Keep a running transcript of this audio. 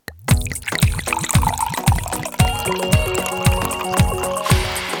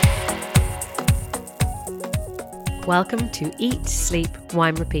Welcome to Eat, Sleep,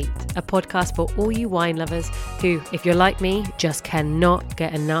 Wine, Repeat, a podcast for all you wine lovers who, if you're like me, just cannot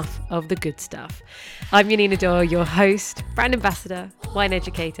get enough of the good stuff. I'm Yanina Doyle, your host, brand ambassador, wine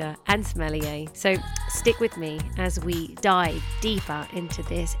educator, and sommelier. So stick with me as we dive deeper into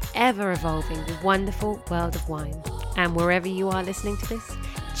this ever-evolving, wonderful world of wine. And wherever you are listening to this,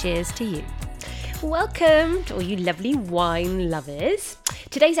 cheers to you. Welcome to all you lovely wine lovers.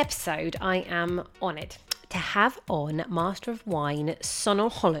 Today's episode, I am honoured to have on Master of Wine, Sonal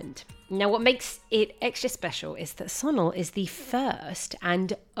Holland. Now, what makes it extra special is that Sonal is the first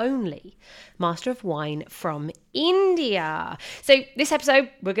and only Master of Wine from India. So this episode,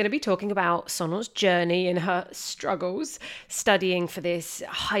 we're going to be talking about Sonal's journey and her struggles studying for this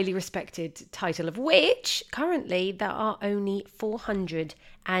highly respected title, of which currently there are only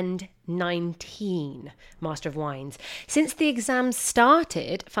 419 Master of Wines. Since the exams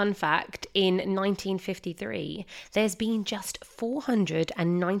started, fun fact, in 1953, there's been just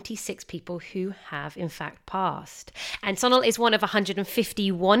 496 people who have in fact passed. And Sonal is one of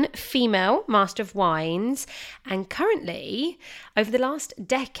 151 female Master of Wines. And currently, over the last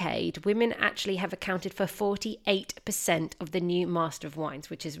decade, women actually have accounted for 48% of the new Master of Wines,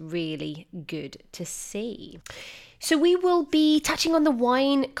 which is really good to see. So we will be touching on the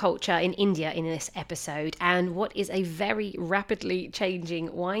wine culture in India in this episode and what is a very rapidly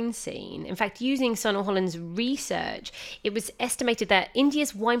changing wine scene. In fact, using Sonal Holland's research, it was estimated that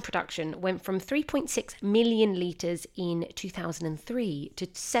India's wine production went from 3.6 million litres in 2003 to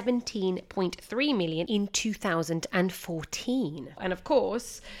 17.3 million in 2014. And of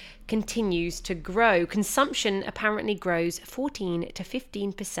course, continues to grow. Consumption apparently grows 14 to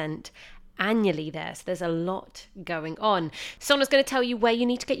 15% annually there. So there's a lot going on. Sonal's going to tell you where you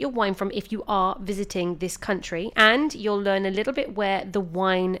need to get your wine from if you are visiting this country, and you'll learn a little bit where the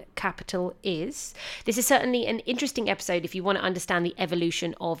wine capital is. This is certainly an interesting episode if you want to understand the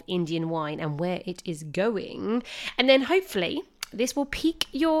evolution of Indian wine and where it is going. And then hopefully this will pique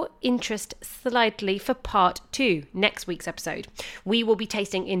your interest slightly for part 2, next week's episode. We will be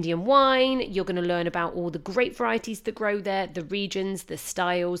tasting Indian wine. You're going to learn about all the great varieties that grow there, the regions, the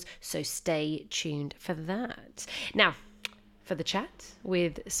styles. So stay tuned for that. Now, for the chat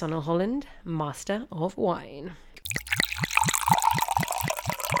with Sonal Holland, Master of Wine.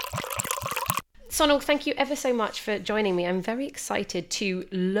 Sonal, thank you ever so much for joining me. I'm very excited to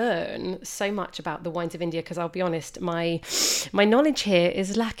learn so much about the wines of India because I'll be honest, my knowledge here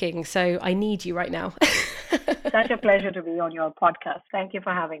is lacking, so I need you right now. Such a pleasure to be on your podcast. Thank you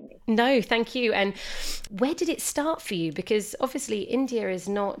for having me. No, thank you. And where did it start for you? Because obviously India is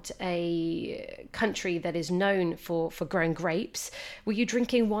not a country that is known for growing grapes. Were you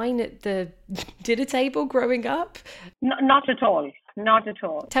drinking wine at the dinner table growing up? No, not at all. Not at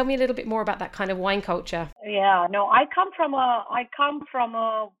all. Tell me a little bit more about that kind of wine culture. Yeah, no, I come from a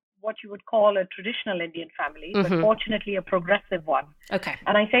what you would call a traditional Indian family, but fortunately a progressive one. Okay.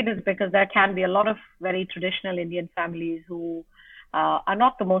 And I say this because there can be a lot of very traditional Indian families who are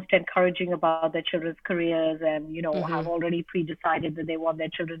not the most encouraging about their children's careers and, have already pre-decided that they want their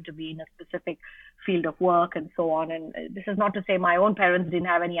children to be in a specific field of work and so on. And this is not to say my own parents didn't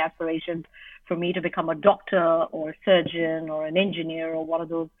have any aspirations for me to become a doctor or a surgeon or an engineer or one of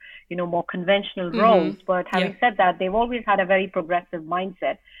those, more conventional roles. But having said that, they've always had a very progressive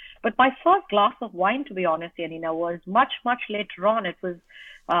mindset. But my first glass of wine, to be honest, Yanina, was much, much later on. It was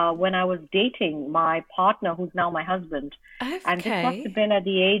when I was dating my partner, who's now my husband. Okay. And this must have been at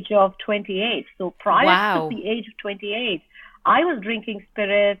the age of 28. So prior to the age of 28, I was drinking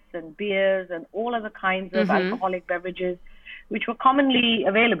spirits and beers and all other kinds of alcoholic beverages, which were commonly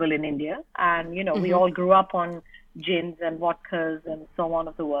available in India. And, we all grew up on gins and vodkas and so on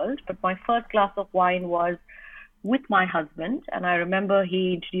of the world. But my first glass of wine was with my husband. And I remember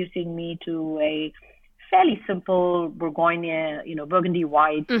he introducing me to a fairly simple Bourgogne, Burgundy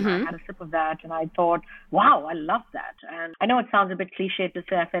white. I had a sip of that and I thought, wow, I love that. And I know it sounds a bit cliched to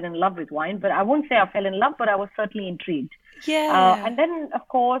say I fell in love with wine, but I wouldn't say I fell in love, but I was certainly intrigued. Yeah. And then, of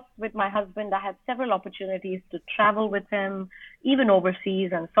course, with my husband, I had several opportunities to travel with him, even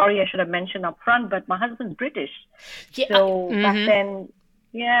overseas. And sorry, I should have mentioned up front, but my husband's British. Yeah. So back then,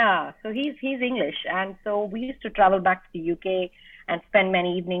 so he's English. And so we used to travel back to the UK and spend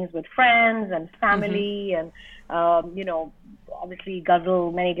many evenings with friends and family and, obviously guzzle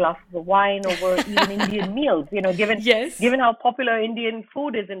many glasses of wine over even Indian meals, given how popular Indian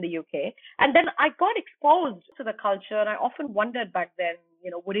food is in the UK. And then I got exposed to the culture, and I often wondered back then,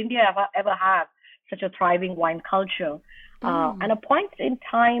 would India ever have such a thriving wine culture? And a point in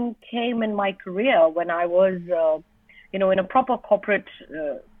time came in my career when I was, in a proper corporate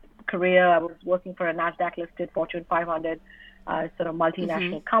career. I was working for a NASDAQ listed Fortune 500 sort of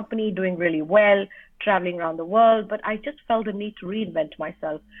multinational company, doing really well, traveling around the world. But I just felt the need to reinvent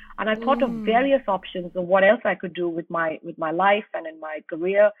myself. And I thought of various options of what else I could do with my life and in my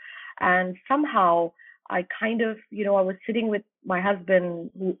career. And somehow I kind of, I was sitting with my husband,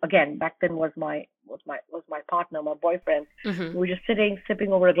 who again back then was my partner, my boyfriend. We were just sitting,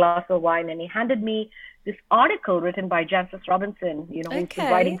 sipping over a glass of wine, and he handed me this article written by Jancis Robinson, who's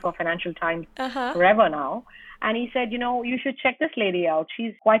been writing for Financial Times forever now. And he said, you should check this lady out.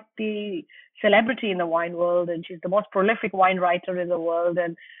 She's quite the celebrity in the wine world, and she's the most prolific wine writer in the world.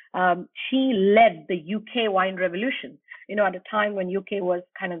 And she led the UK wine revolution, at a time when UK was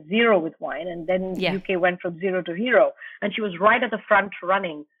kind of zero with wine, and then UK went from zero to hero. And she was right at the front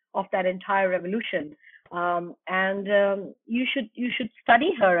running of that entire revolution. You should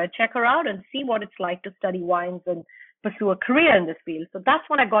study her and check her out and see what it's like to study wines and pursue a career in this field. So that's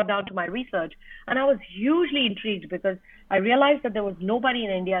when I got down to my research. And I was hugely intrigued because I realized that there was nobody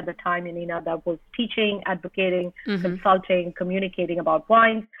in India at the time, Yanina, that was teaching, advocating, consulting, communicating about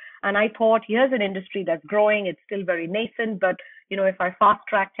wines. And I thought, here's an industry that's growing. It's still very nascent, but if I fast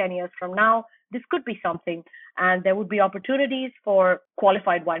track 10 years from now, this could be something. And there would be opportunities for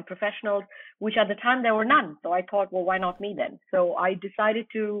qualified wine professionals, which at the time there were none. So I thought, well, why not me then? So I decided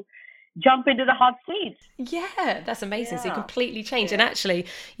to jump into the hot seat. Yeah, that's amazing. So you completely changed. And actually,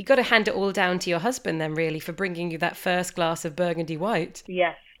 you got to hand it all down to your husband then, really, for bringing you that first glass of Burgundy white.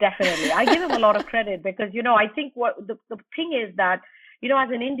 Yes, definitely. I give him a lot of credit because, I think what the thing is that, as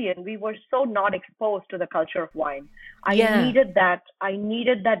an Indian, we were so not exposed to the culture of wine. I needed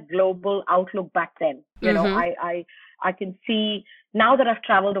that global outlook back then. I can see now that I've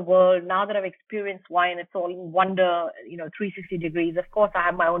traveled the world, now that I've experienced wine, it's all wonder, 360 degrees. Of course, I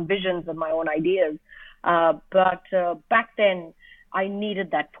have my own visions and my own ideas. But back then, I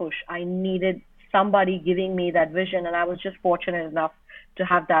needed that push. I needed somebody giving me that vision. And I was just fortunate enough to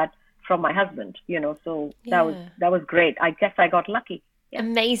have that from my husband, so that was great. I guess I got lucky. Yeah.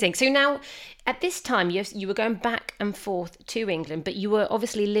 Amazing. So now, at this time, you were going back and forth to England, but you were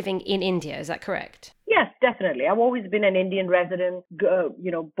obviously living in India. Is that correct? Yes, definitely. I've always been an Indian resident,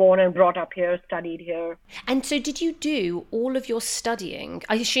 born and brought up here, studied here. And so did you do all of your studying?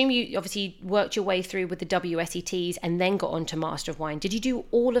 I assume you obviously worked your way through with the WSETs and then got on to Master of Wine. Did you do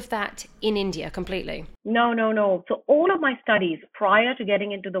all of that in India completely? No. So all of my studies prior to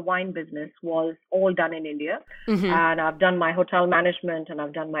getting into the wine business was all done in India. And I've done my hotel management and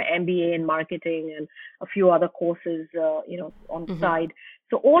I've done my MBA in marketing and a few other courses, on the side.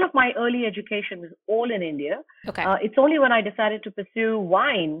 So all of my early education was all in India. Okay. It's only when I decided to pursue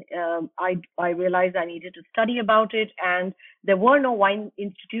wine, I realized I needed to study about it. And there were no wine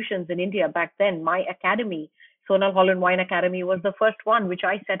institutions in India back then. My academy, Sonal Holland Wine Academy, was the first one, which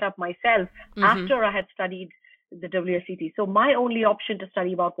I set up myself after I had studied the WSET. So my only option to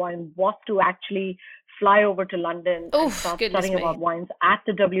study about wine was to actually fly over to London and start studying about wines at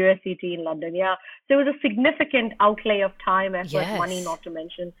the WSET in London. Yeah. So it was a significant outlay of time, effort, money, not to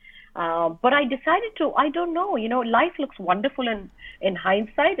mention. But I decided to, I don't know, life looks wonderful in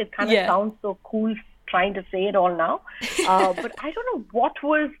hindsight. It kind of sounds so cool trying to say it all now. But I don't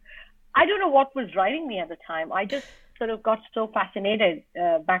know what was driving me at the time. I just sort of got so fascinated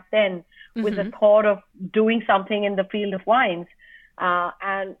back then with the thought of doing something in the field of wines.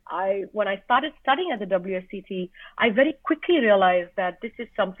 And when I started studying at the WSET, I very quickly realized that this is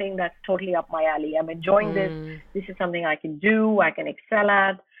something that's totally up my alley. I'm enjoying this. This is something I can do, I can excel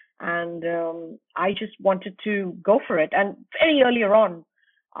at. And I just wanted to go for it. And very earlier on,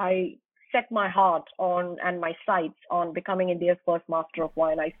 I set my heart on and my sights on becoming India's first Master of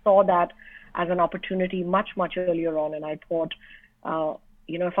Wine. I saw that as an opportunity much, much earlier on. And I thought,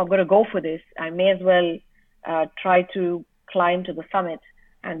 if I'm going to go for this, I may as well try to climb to the summit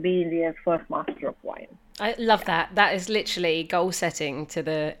and be India's first Master of Wine. I love that. That is literally goal setting to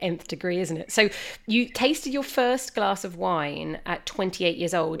the nth degree, isn't it? So you tasted your first glass of wine at 28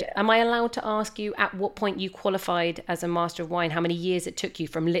 years old. Am I allowed to ask you at what point you qualified as a Master of Wine? How many years it took you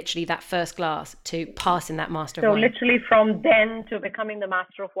from literally that first glass to passing that Master of Wine? So literally from then to becoming the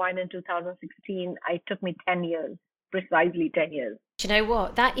Master of Wine in 2016, it took me 10 years, precisely 10 years. Do you know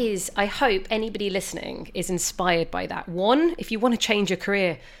what? That is, I hope anybody listening is inspired by that. One, if you want to change your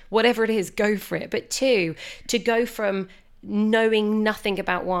career, whatever it is, go for it. But two, to go from knowing nothing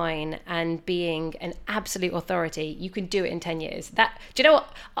about wine and being an absolute authority, you can do it in 10 years. Do you know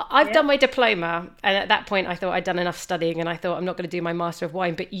what? I've done my diploma, and at that point I thought I'd done enough studying, and I thought I'm not going to do my Master of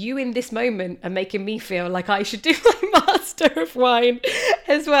Wine. But you in this moment are making me feel like I should do my Master of Wine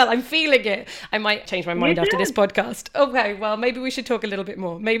as well. I'm feeling it. I might change my mind after this podcast. Okay, well, maybe we should talk a little bit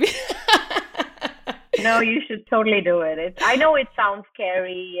more. Maybe. No, you should totally do it. I know it sounds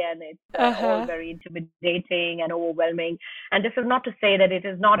scary and it's all very intimidating and overwhelming. And this is not to say that it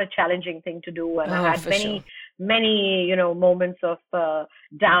is not a challenging thing to do. And I had many, moments of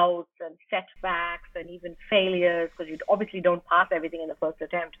doubts and setbacks and even failures, because you obviously don't pass everything in the first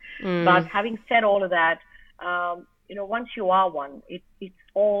attempt. But having said all of that, once you are one, it's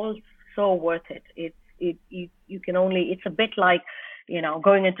all so worth it. It's a bit like,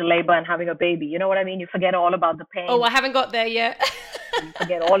 going into labor and having a baby. You know what I mean? You forget all about the pain. Oh, I haven't got there yet. You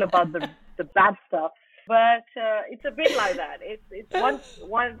forget all about the bad stuff. But it's a bit like that. It's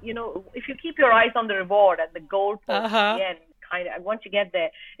one, if you keep your eyes on the reward and the goal post at the end, once you get there,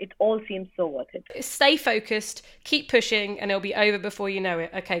 it all seems so worth it. Stay focused, keep pushing, and it'll be over before you know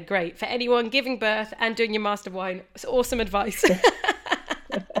it. Okay, great. For anyone giving birth and doing your Master of Wine, it's awesome advice.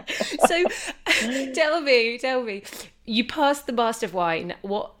 So tell me, you passed the Master of Wine.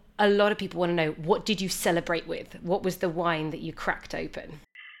 What a lot of people want to know, what did you celebrate with? What was the wine that you cracked open?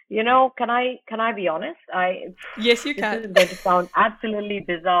 Can I be honest? Yes, you can. This is going to sound absolutely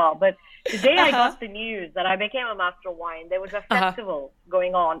bizarre, but the day I got the news that I became a Master of Wine, there was a festival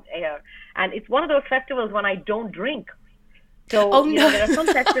going on here. And it's one of those festivals when I don't drink. So, there are some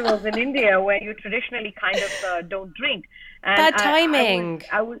festivals in India where you traditionally kind of don't drink. And bad timing.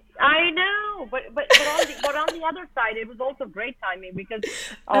 I know, but on the other side, it was also great timing because,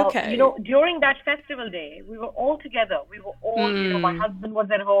 during that festival day, we were all together. We were all, my husband was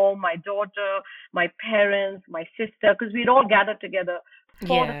at home, my daughter, my parents, my sister, because we'd all gathered together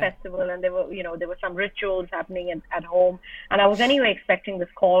for the festival, and there were some rituals happening at home. And I was anyway expecting this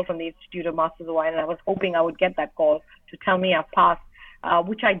call from the Institute of Masters of Wine, and I was hoping I would get that call to tell me I passed,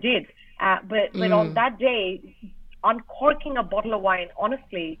 which I did. But on that day, uncorking a bottle of wine,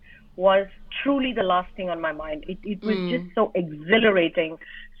 honestly, was truly the last thing on my mind. It was just so exhilarating,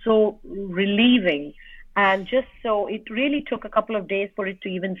 so relieving, and just so it really took a couple of days for it to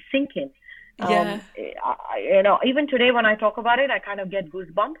even sink in. Even today when I talk about it, I kind of get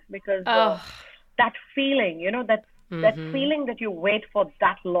goosebumps because that feeling, that feeling that you wait for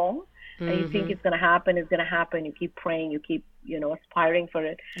that long and you think it's going to happen, you keep praying, you keep, aspiring for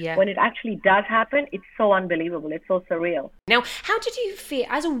it. Yeah. When it actually does happen, it's so unbelievable. It's so surreal. Now, how did you feel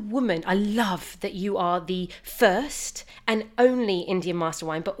as a woman? I love that you are the first and only Indian Master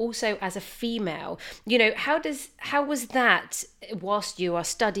Wine, but also as a female. How was that whilst you are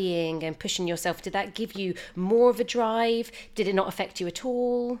studying and pushing yourself? Did that give you more of a drive? Did it not affect you at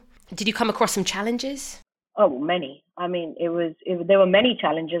all? Did you come across some challenges? Oh, many. I mean, there were many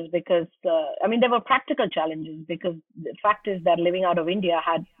challenges because, there were practical challenges because the fact is that living out of India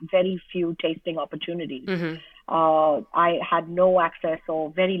had very few tasting opportunities. I had no access or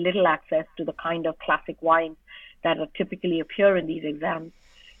very little access to the kind of classic wines that typically appear in these exams.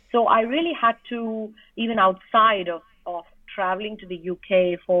 So I really had to, even outside of traveling to the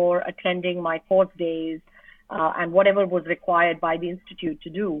UK for attending my course days, and whatever was required by the Institute to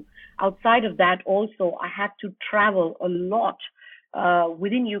do. Outside of that, also, I had to travel a lot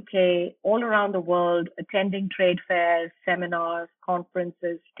within UK, all around the world, attending trade fairs, seminars,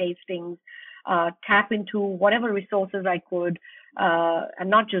 conferences, tastings, tap into whatever resources I could, and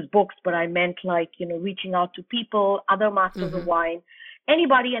not just books, but I meant reaching out to people, other masters of wine,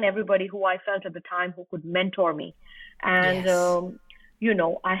 anybody and everybody who I felt at the time who could mentor me. And,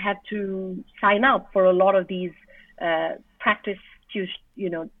 I had to sign up for a lot of these practice,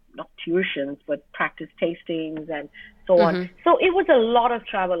 not tuitions, but practice tastings and so on. So it was a lot of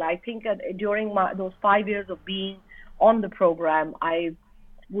travel. I think during those 5 years of being on the program, I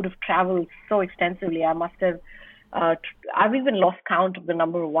would have traveled so extensively. I must have, I've even lost count of the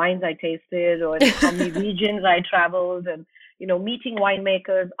number of wines I tasted or how many regions I traveled and, meeting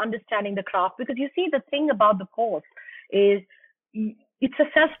winemakers, understanding the craft. Because you see, the thing about the course is it's a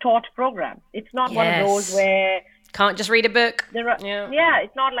self-taught program. It's not one of those where can't just read a book.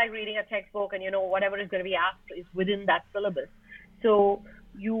 It's not like reading a textbook and whatever is going to be asked is within that syllabus. So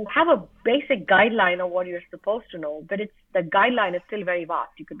you have a basic guideline of what you're supposed to know, but the guideline is still very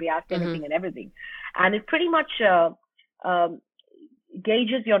vast. You could be asked anything and everything, and it pretty much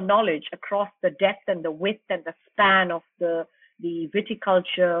gauges your knowledge across the depth and the width and the span of the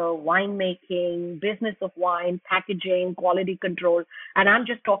viticulture, winemaking, business of wine, packaging, quality control. And I'm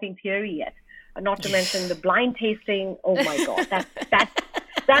just talking theory yet. not to mention the blind tasting. Oh my God,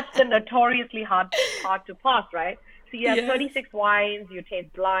 that's the notoriously hard to pass, right? So you have 36 wines, you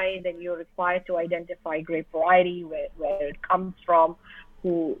taste blind, and you're required to identify grape variety, where it comes from,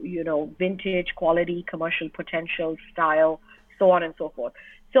 who, vintage, quality, commercial potential, style, so on and so forth.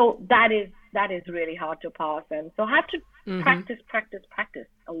 So that is really hard to pass. And so I have to practice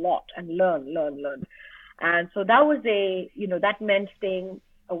a lot and learn. And so that was that meant staying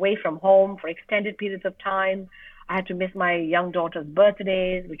away from home for extended periods of time. I had to miss my young daughter's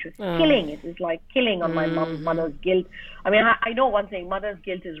birthdays, which was killing. It was like killing on my mother's guilt. I mean, I know one thing, mother's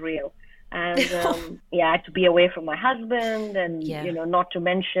guilt is real. And I had to be away from my husband, and, not to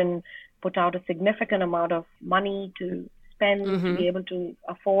mention put out a significant amount of money to spend to be able to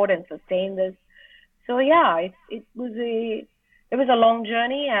afford and sustain this. So it was a long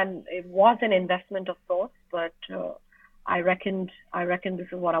journey, and it was an investment of sorts, but I reckon this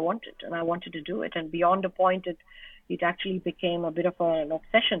is what I wanted, and I wanted to do it. And beyond a point, it actually became a bit of an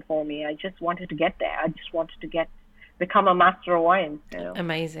obsession for me. I just wanted to get there. I just wanted to become a master of wine.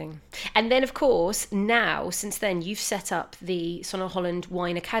 Amazing. And then, of course, now, since then, you've set up the Sonnenholland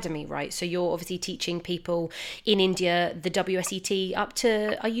Wine Academy, right? So you're obviously teaching people in India the WSET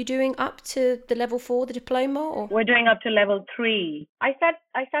are you doing up to the level 4, the diploma? Or? We're doing up to level 3. I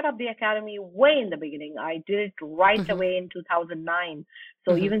set up the academy way in the beginning. I did it right away in 2009.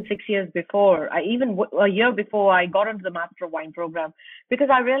 So even 6 years before, even a year before I got into the Master of Wine program, because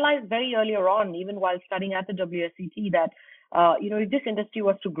I realized very earlier on, even while studying at the WSET, that, if this industry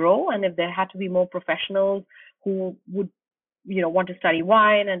was to grow, and if there had to be more professionals who would, want to study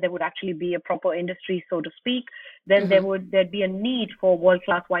wine, and there would actually be a proper industry, so to speak, then there'd be a need for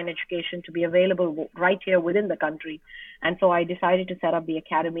world-class wine education to be available right here within the country. And so I decided to set up the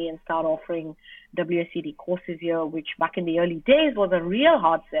academy and start offering WSET courses here, which back in the early days was a real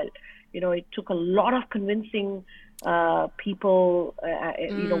hard sell. It took a lot of convincing people,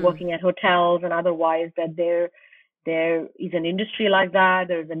 working at hotels and otherwise, that there is an industry like that.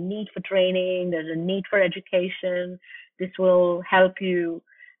 There's a need for training. There's a need for education. This will help you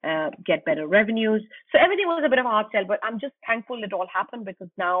get better revenues. So everything was a bit of a hard sell, but I'm just thankful it all happened, because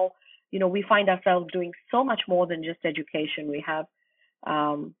now, we find ourselves doing so much more than just education. We have,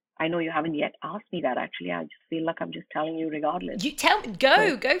 I know you haven't yet asked me that, actually. I just feel like I'm just telling you regardless. You tell me,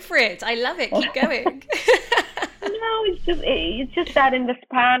 go for it. I love it. Keep going. No, it's just that in the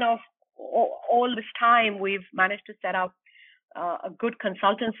span of all this time, we've managed to set up a good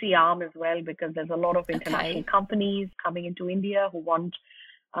consultancy arm as well, because there's a lot of international companies coming into India who want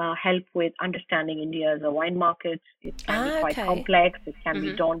help with understanding India as a wine market. It can be quite complex. It can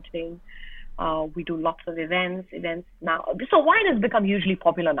be daunting. We do lots of events now. So wine has become hugely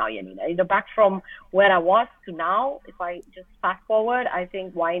popular now, Yanina. Back from where I was to now, if I just fast forward, I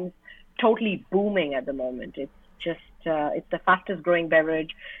think wine's totally booming at the moment. It's just, it's the fastest growing beverage.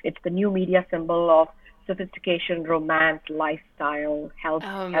 It's the new media symbol of sophistication, romance, lifestyle,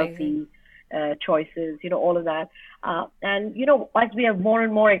 healthy choices, all of that. And, as we are more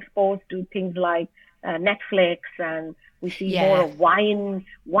and more exposed to things like Netflix, and we see more of wine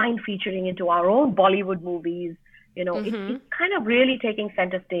featuring into our own Bollywood movies, it's kind of really taking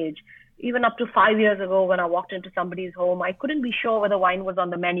center stage. Even up to 5 years ago, when I walked into somebody's home, I couldn't be sure whether wine was on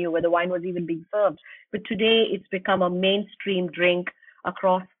the menu, whether wine was even being served. But today it's become a mainstream drink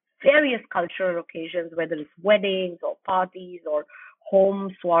across various cultural occasions, whether it's weddings or parties or home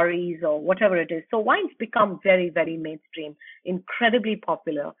soirees or whatever it is. So wine's become very, very mainstream, incredibly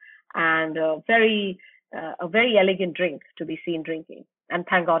popular, and a very elegant drink to be seen drinking. And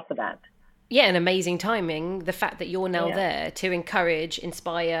thank God for that. Yeah, and amazing timing, the fact that you're now there to encourage,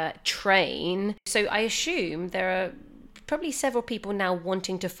 inspire, train. So I assume there are probably several people now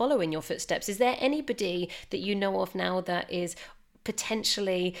wanting to follow in your footsteps. Is there anybody that you know of now that is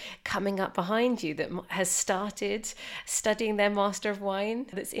potentially coming up behind you that has started studying their Master of Wine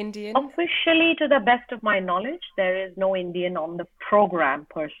that's Indian? Officially, to the best of my knowledge, there is no Indian on the program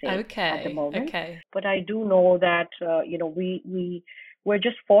per se at the moment. But I do know that, we're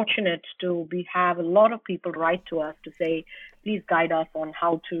just fortunate to have a lot of people write to us to say, please guide us on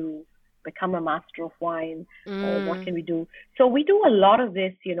how to become a Master of Wine, or what can we do. So we do a lot of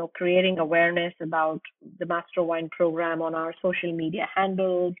this, creating awareness about the Master of Wine program on our social media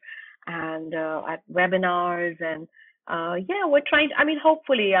handles and at webinars. And we're trying,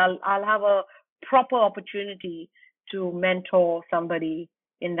 hopefully I'll have a proper opportunity to mentor somebody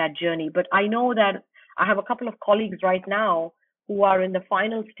in that journey. But I know that I have a couple of colleagues right now who are in the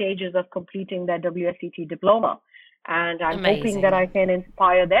final stages of completing their WSET diploma. And I'm hoping that I can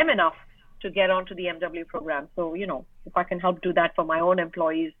inspire them enough to get onto the MW program. So, if I can help do that for my own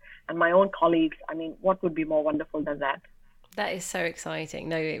employees and my own colleagues, I mean, what would be more wonderful than that? That is so exciting.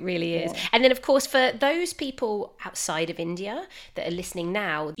 No, it really is. Yeah. And then, of course, for those people outside of India that are listening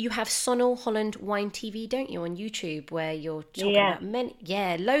now, you have Sonal Holland Wine TV, don't you, on YouTube, where you're talking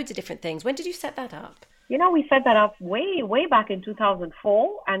about loads of different things. When did you set that up? We set that up way back in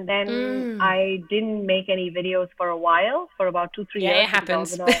 2004, and then I didn't make any videos for a while, for about 2-3 years. Yeah, it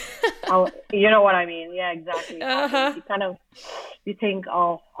happens. You know what I mean? Yeah, exactly. Uh-huh. You think,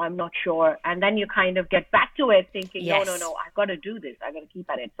 I'm not sure. And then you kind of get back to it thinking, no, I've got to do this. I've got to keep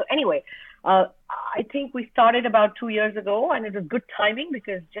at it. So anyway, I think we started about 2 years ago, and it was good timing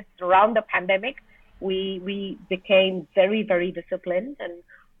because just around the pandemic, we became very, very disciplined, and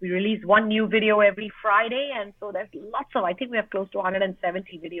we release one new video every Friday. And so there's I think we have close to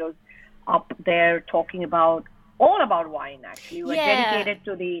 170 videos up there talking all about wine, actually. We're dedicated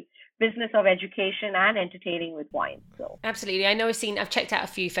to the business of education and entertaining with wine. So absolutely. I know I've checked out a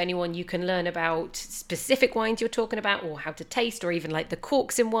few for anyone. You can learn about specific wines you're talking about, or how to taste, or even like the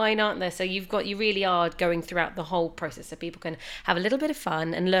corks in wine, aren't there? So you really are going throughout the whole process so people can have a little bit of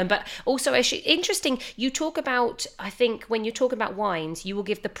fun and learn. But also, interesting, you talk about, I think when you're talking about wines, you will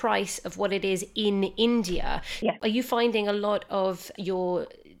give the price of what it is in India. Yes. Are you finding a lot of your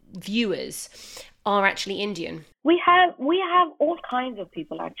viewers are actually Indian? We have all kinds of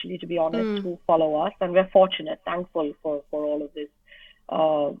people, actually, to be honest, who follow us, and we're fortunate, thankful for all of this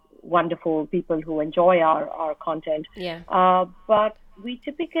wonderful people who enjoy our content. Yeah. But we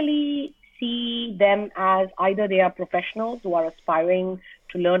typically see them as either they are professionals who are aspiring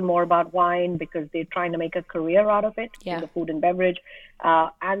to learn more about wine because they're trying to make a career out of it in the food and beverage,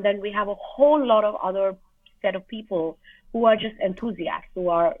 and then we have a whole lot of other set of people who are just enthusiasts, who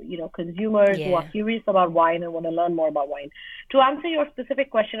are, consumers, who are curious about wine and want to learn more about wine. To answer your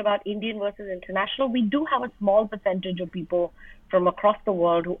specific question about Indian versus international, we do have a small percentage of people from across the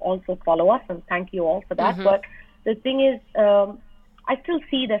world who also follow us, and thank you all for that. Mm-hmm. But the thing is, I still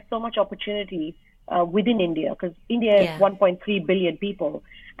see there's so much opportunity within India, because India is 1.3 billion people.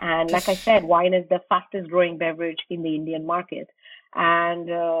 And like I said, wine is the fastest growing beverage in the Indian market. And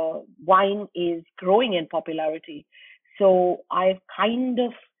wine is growing in popularity. So I've kind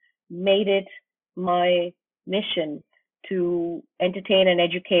of made it my mission to entertain and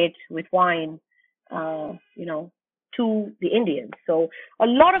educate with wine, to the Indians. So a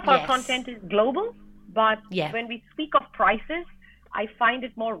lot of our content is global, but when we speak of prices, I find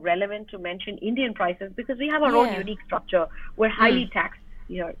it more relevant to mention Indian prices because we have our own unique structure. We're highly taxed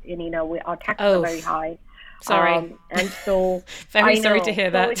here in India. Our taxes are very high. Sorry. And so very sorry to hear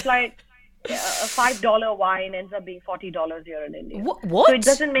that. So it's like a $5 wine ends up being $40 here in India. What? So it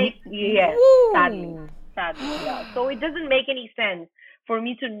doesn't make sadly. Yeah. So it doesn't make any sense for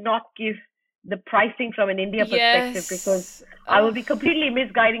me to not give the pricing from an India perspective, because I would be completely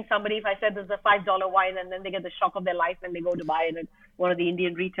misguiding somebody if I said there's a $5 wine and then they get the shock of their life when they go to buy it at one of the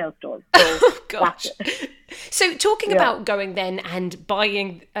Indian retail stores. So, gosh. So talking about going then and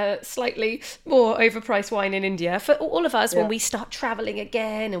buying slightly more overpriced wine in India, for all of us when we start traveling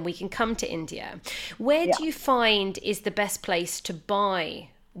again and we can come to India, where do you find is the best place to buy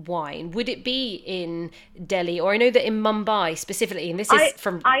wine? Would it be in Delhi, or I know that in Mumbai specifically, and this is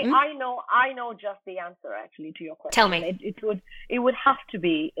I know just the answer actually to your question. Tell me. It would have to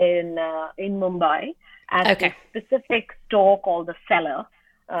be in Mumbai at a specific store called the Cellar,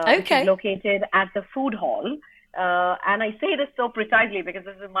 which is located at the food hall. And I say this so precisely because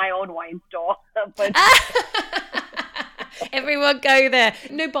this is my own wine store. But everyone go there.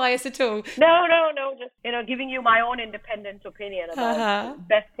 No bias at all. No. Just, giving you my own independent opinion about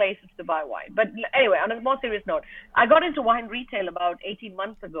best places to buy wine. But anyway, on a more serious note, I got into wine retail about 18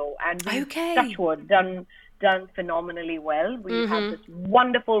 months ago, and we've touchwood done phenomenally well. We have this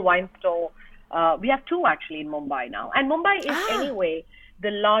wonderful wine store. We have two actually in Mumbai now. And Mumbai is anyway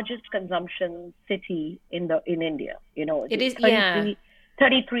the largest consumption city in India. It is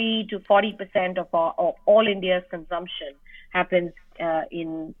 33 to 40% of all India's consumption happens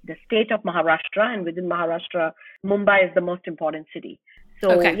in the state of Maharashtra, and within Maharashtra, Mumbai is the most important city.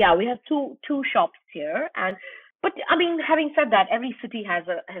 So we have two shops here, but I mean, having said that, every city has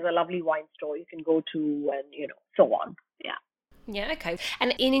a lovely wine store you can go to, and so on. Yeah. Yeah, okay.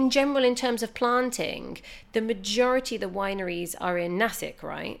 And in general, in terms of planting, the majority of the wineries are in Nasik,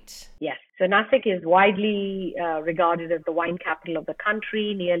 right? Yes. So Nasik is widely regarded as the wine capital of the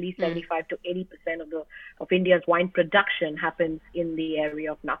country. Nearly 75 to 80% of India's wine production happens in the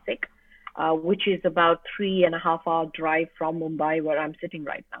area of Nasik, which is about 3.5 hour drive from Mumbai, where I'm sitting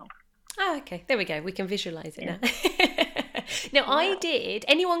right now. Oh, okay. There we go. We can visualize it now. Now,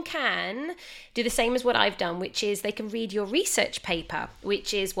 anyone can do the same as what I've done, which is they can read your research paper,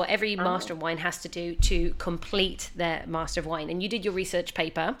 which is what every Master of Wine has to do to complete their Master of Wine. And you did your research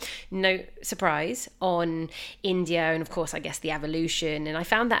paper, no surprise, on India and, of course, I guess the evolution. And I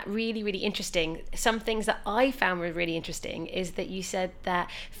found that really, really interesting. Some things that I found were really interesting is that you said that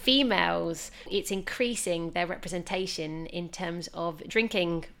females, it's increasing their representation in terms of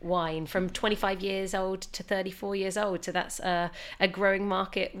drinking wine from 25 years old to 34 years old. So that's a growing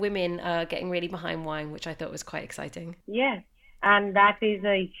market. Women are getting really behind wine, which I thought was quite exciting. Yes, and that is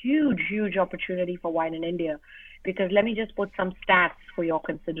a huge, huge opportunity for wine in India. Because let me just put some stats for your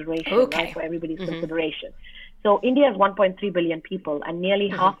consideration, right, for everybody's consideration. So India is 1.3 billion people, and nearly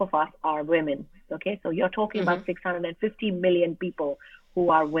half of us are women. Okay, so you're talking about 650 million people who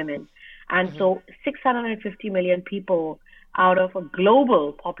are women. And so 650 million people out of a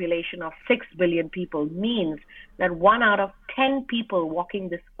global population of 6 billion people means that 1 out of 10 people walking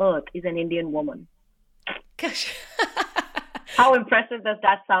this earth is an Indian woman. Gosh. How impressive does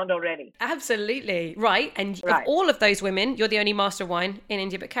that sound already? Absolutely. Right. And of all of those women, you're the only Master of Wine in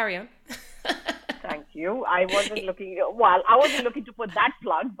India, but carry on. Thank you. I wasn't looking to put that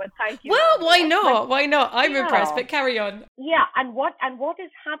plug, but thank you. Well, why not? Why not? I'm impressed, but carry on. Yeah, and what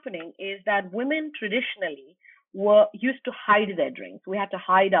is happening is that women traditionally used to hide their drinks. We had to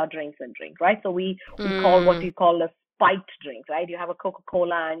hide our drinks and drink, right? So we call what we call a spiked drink, right? You have a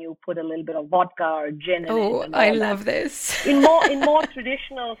Coca-Cola and you put a little bit of vodka or gin in it. Oh, I love this. In more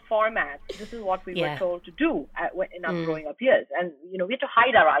traditional formats, this is what we were told to do in our growing up years. And, we had to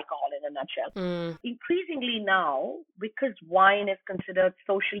hide our alcohol in a nutshell. Increasingly now, because wine is considered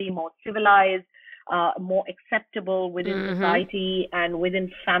socially more civilized, more acceptable within society and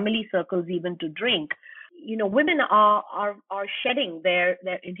within family circles even to drink, women are shedding their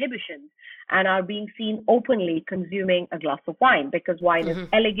inhibitions and are being seen openly consuming a glass of wine because wine is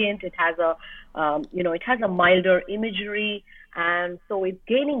elegant. It has a milder imagery, and so it's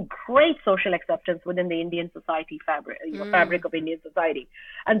gaining great social acceptance within the Indian society fabric of Indian society,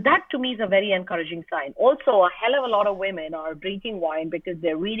 and that to me is a very encouraging sign. Also, a hell of a lot of women are drinking wine because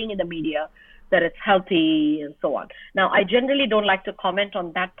they're reading in the media that it's healthy and so on. Now, I generally don't like to comment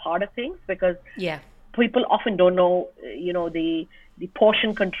on that part of things because people often don't know, the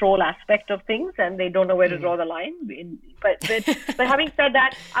portion control aspect of things, and they don't know where to draw the line. But having said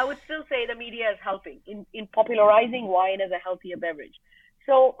that, I would still say the media is helping in popularizing wine as a healthier beverage.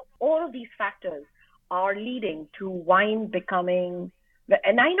 So all of these factors are leading to wine becoming,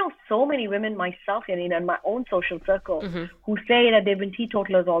 and I know so many women myself, in my own social circle, who say that they've been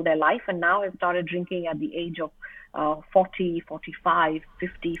teetotalers all their life and now have started drinking at the age of 40, 45,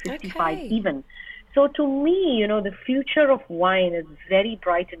 50, 55 even. So to me, the future of wine is very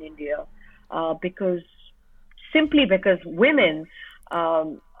bright in India because women,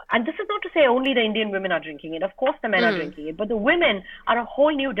 and this is not to say only the Indian women are drinking it. Of course, the men are drinking it, but the women are a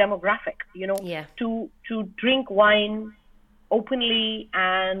whole new demographic, to drink wine openly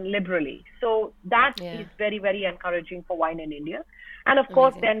and liberally. So that is very, very encouraging for wine in India. And of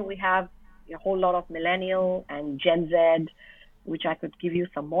course, then we have a whole lot of millennial and Gen Z, which I could give you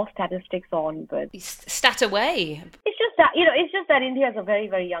some more statistics on, but stat away. It's just that India is a very,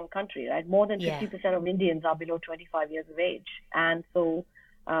 very young country, right? More than 50% of Indians are below 25 years of age, and so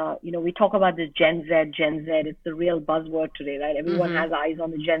we talk about this Gen Z. It's the real buzzword today, right? Everyone has eyes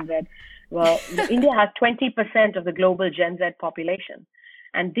on the Gen Z. Well, India has 20% of the global Gen Z population,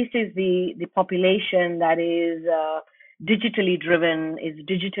 and this is the population that is digitally driven, is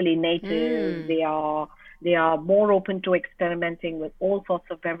digitally native. They are more open to experimenting with all sorts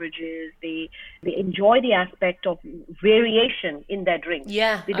of beverages. They enjoy the aspect of variation in their drinks.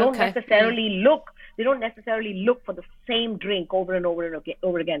 They don't necessarily look for the same drink over and over and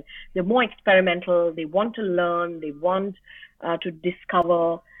over again. They're more experimental. They want to learn. They want to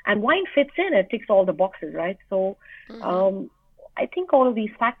discover. And wine fits in. It ticks all the boxes, right? So I think all of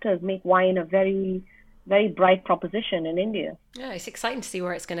these factors make wine a very, very bright proposition in India. Yeah, it's exciting to see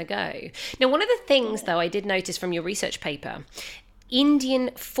where it's going to go. Now, one of the things, though, I did notice from your research paper,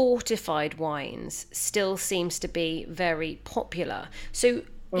 Indian fortified wines still seems to be very popular. So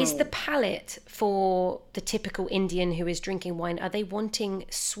is the palate for the typical Indian who is drinking wine, are they wanting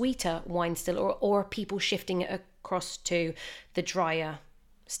sweeter wine still, or are people shifting it across to the drier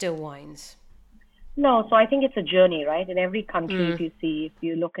still wines? No, so I think it's a journey, right? In every country, if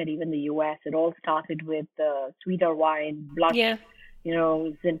you look at even the US, it all started with sweeter wine, blush,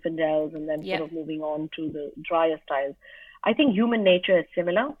 Zinfandels, and then sort of moving on to the drier styles. I think human nature is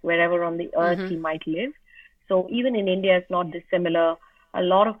similar wherever on the earth you might live. So even in India, it's not dissimilar. A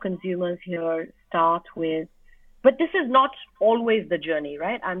lot of consumers here start with But this is not always the journey,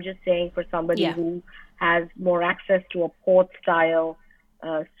 right? I'm just saying for somebody who has more access to a port style,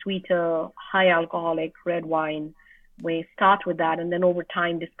 sweeter, high alcoholic red wine, we start with that and then over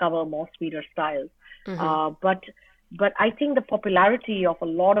time discover more sweeter styles. But I think the popularity of a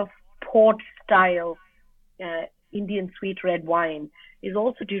lot of port style Indian sweet red wine is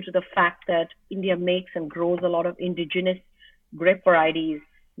also due to the fact that India makes and grows a lot of indigenous grape varieties,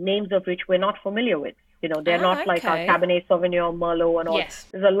 names of which we're not familiar with. You know, they're not like our Cabernet Sauvignon, Merlot and all. Yes.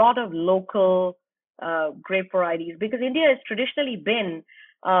 There's a lot of local grape varieties because India has traditionally been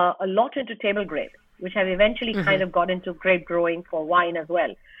a lot into table grapes, which have eventually kind of got into grape growing for wine as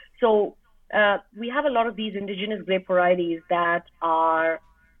well. So we have a lot of these indigenous grape varieties that are,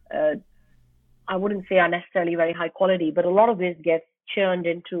 I wouldn't say are necessarily very high quality, but a lot of this gets churned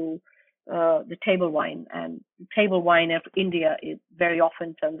into the table wine. And table wine of India, it very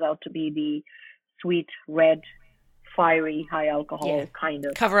often turns out to be the sweet, red, fiery, high alcohol kind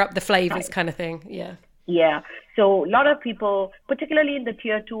of. Cover up the flavors kind of thing. Yeah. Yeah. So a lot of people, particularly in the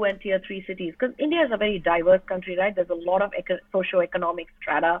tier 2 and tier 3 cities, because India is a very diverse country, right? There's a lot of socioeconomic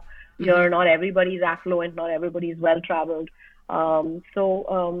strata. Here, not everybody's affluent, not everybody's well-traveled.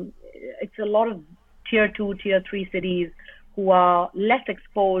 So it's a lot of tier 2, tier 3 cities who are less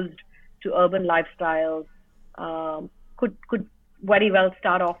exposed to urban lifestyles, could very well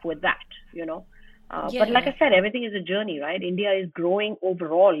start off with that, you know. But like I said, everything is a journey, right? India is growing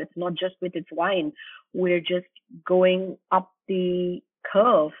overall. It's not just with its wine. We're just going up the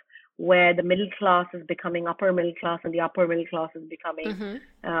curve where the middle class is becoming upper middle class and the upper middle class is becoming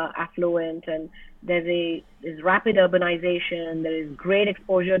affluent. And there's rapid urbanization. There is great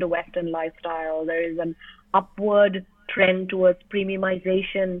exposure to Western lifestyle. There is an upward trend towards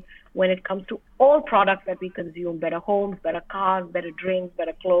premiumization when it comes to all products that we consume, better homes, better cars, better drinks,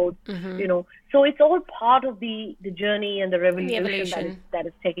 better clothes, you know. So it's all part of the journey and the revolution that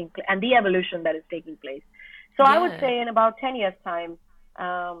is taking place, and the evolution that is taking place. So I would say in about 10 years' time,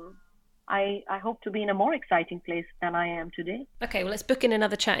 I hope to be in a more exciting place than I am today. Okay, well, let's book in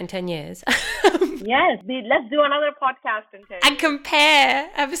another chat in 10 years. Yes, let's do another podcast in 10 years. And compare,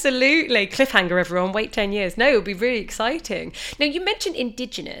 absolutely. Cliffhanger, everyone, wait 10 years. No, it'll be really exciting. Now, you mentioned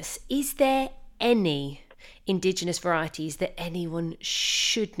indigenous. Is there any indigenous varieties that anyone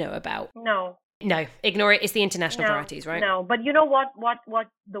should know about? No. No, ignore it. It's the international varieties, right? No, but you know what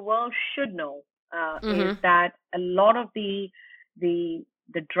the world should know is that a lot of the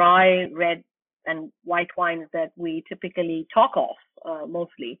dry red and white wines that we typically talk of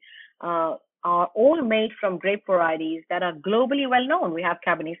mostly are all made from grape varieties that are globally well known. We have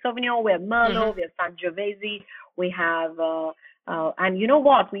Cabernet Sauvignon, we have Merlot, we have Sangiovese, we have and you know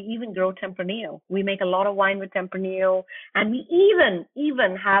what? We even grow Tempranillo. We make a lot of wine with Tempranillo, and we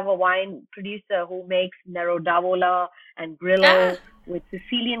even have a wine producer who makes Nero d'Avola and Grillo with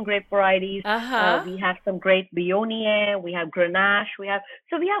Sicilian grape varieties. We have some great Bionier, we have Grenache, we have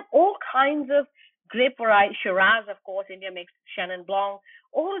all kinds of grape varieties. Shiraz, of course, India makes Chenin Blanc.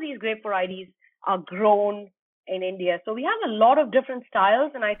 All of these grape varieties are grown in India. So we have a lot of different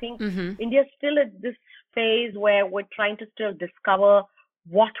styles, and I think India is still at this phase where we're trying to still discover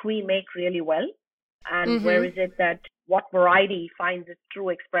what we make really well, and where is it that what variety finds its true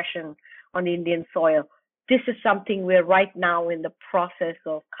expression on the Indian soil. This is something we're right now in the process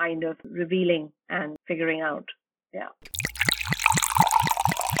of kind of revealing and figuring out. Yeah.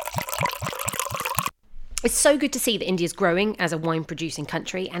 It's so good to see that India's growing as a wine producing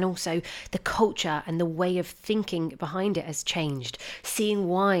country, and also the culture and the way of thinking behind it has changed. Seeing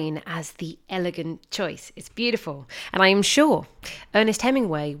wine as the elegant choice. It's beautiful. And I am sure Ernest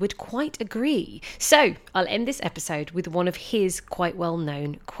Hemingway would quite agree. So I'll end this episode with one of his quite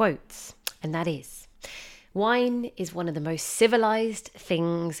well-known quotes, and that is, "Wine is one of the most civilized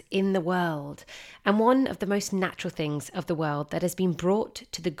things in the world, and one of the most natural things of the world that has been brought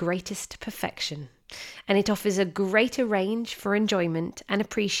to the greatest perfection. And it offers a greater range for enjoyment and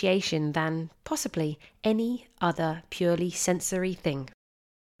appreciation than possibly any other purely sensory thing."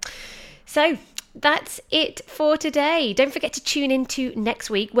 So that's it for today. Don't forget to tune into next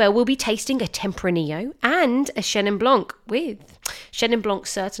week, where we'll be tasting a Tempranillo and a Chenin Blanc, with Chenin Blanc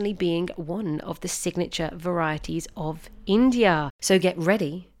certainly being one of the signature varieties of India. So get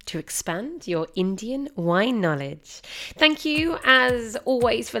ready to expand your Indian wine knowledge. Thank you, as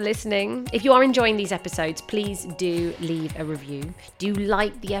always, for listening. If you are enjoying these episodes, please do leave a review. Do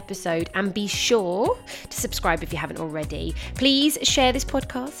like the episode, and be sure to subscribe if you haven't already. Please share this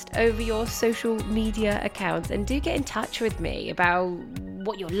podcast over your social media accounts, and do get in touch with me about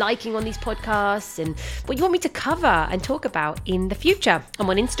what you're liking on these podcasts and what you want me to cover and talk about in the future. I'm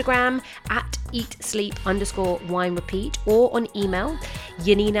on Instagram at eatsleep_wine_repeat, or on email,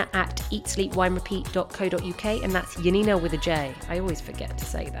 Janina at eatsleepwinerepeat.co.uk, and that's Janina with a J. I always forget to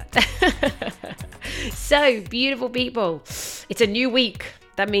say that. So, beautiful people, it's a new week.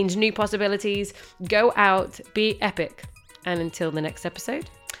 That means new possibilities. Go out, be epic. And until the next episode,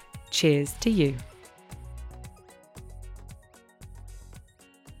 cheers to you.